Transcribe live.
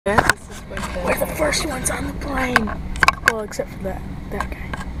We're the first ones on the plane. Well, except for that guy.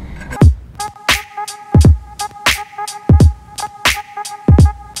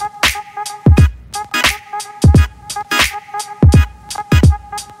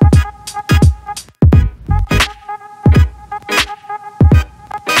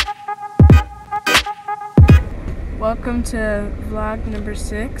 Welcome to vlog number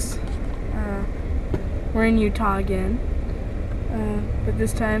 6. We're in Utah again, but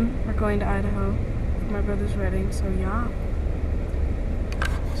this time we're going to Idaho for my brother's wedding, so yeah.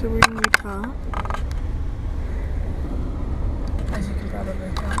 So we're in Utah, as you can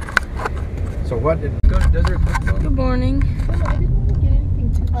probably tell. So what did go to Desert? Good morning. I didn't get anything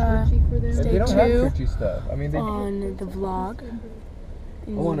too churchy for them. Stay They don't have tuned churchy stuff. I mean, they on the vlog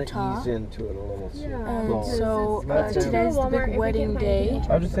in I want to Utah. ease into it a little. So Let's just today's the big wedding day.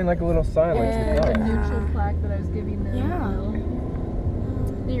 I was just saying like a little sign, like And, the The guy. neutral plaque that I was giving them. Yeah.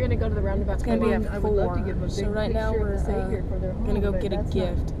 You're gonna go to the roundabout. It's gonna be at I would love to 4. give them a big So right now picture we're of the Savior for their home, gonna go but get a that's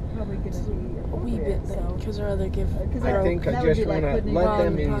gift. Probably gonna be A wee bit though, because our other gift I think I that would just be like want to putting let it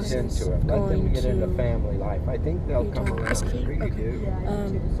them on ease process into it. Let them going get into to family life. I think they'll come Utah. around. I really Okay. do. Yeah, I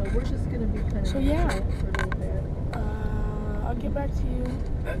do too. So we're just gonna be kind of So yeah. for a little bit. I'll get back to you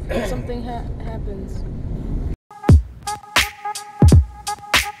if something happens.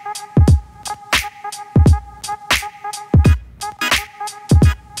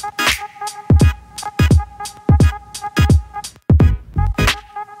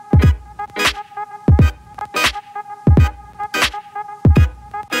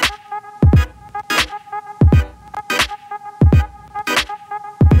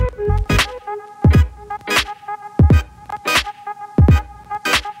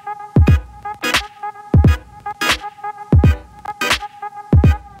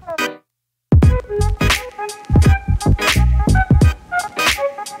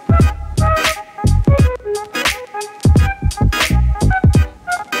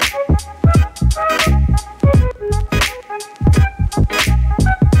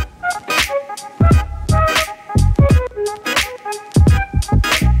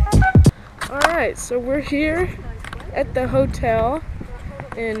 Alright, so we're here at the hotel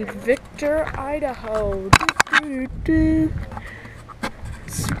in Victor, Idaho.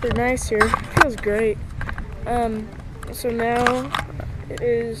 Super nice here. Feels great. So now it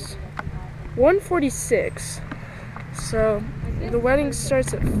is 1:46. So the wedding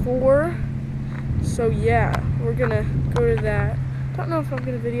starts at 4. So yeah, we're gonna go to that. Don't know if I'm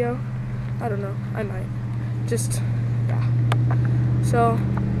gonna video. I don't know. I might. Just yeah. So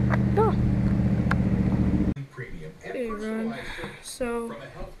yeah. Hey everyone. So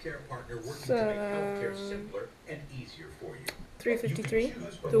it's 3:53.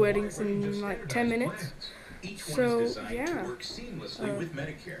 The wedding's in like 10 minutes. So yeah.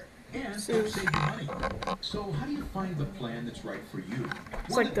 So how do you find the plan that's right for you?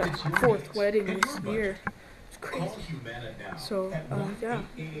 It's like the 4th wedding this year. It's crazy. So yeah,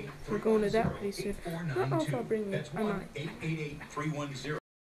 we're going to that pretty soon. I don't know if I'll bring you. I might.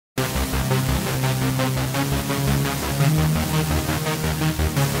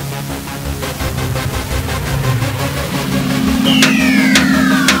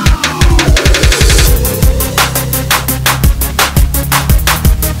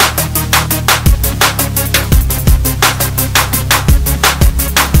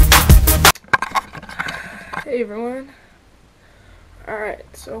 Hey everyone. Alright,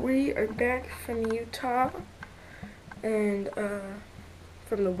 so we are back from Utah and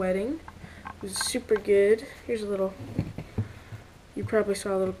from the wedding. It was super good. Here's a little, you probably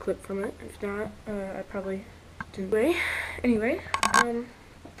saw a little clip from it. If not, I probably did. Anyway,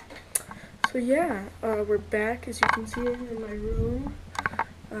 so yeah, we're back as you can see in my room.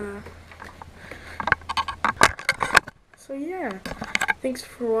 So yeah. Thanks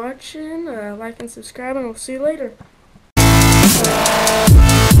for watching, like and subscribe, and we'll see you later.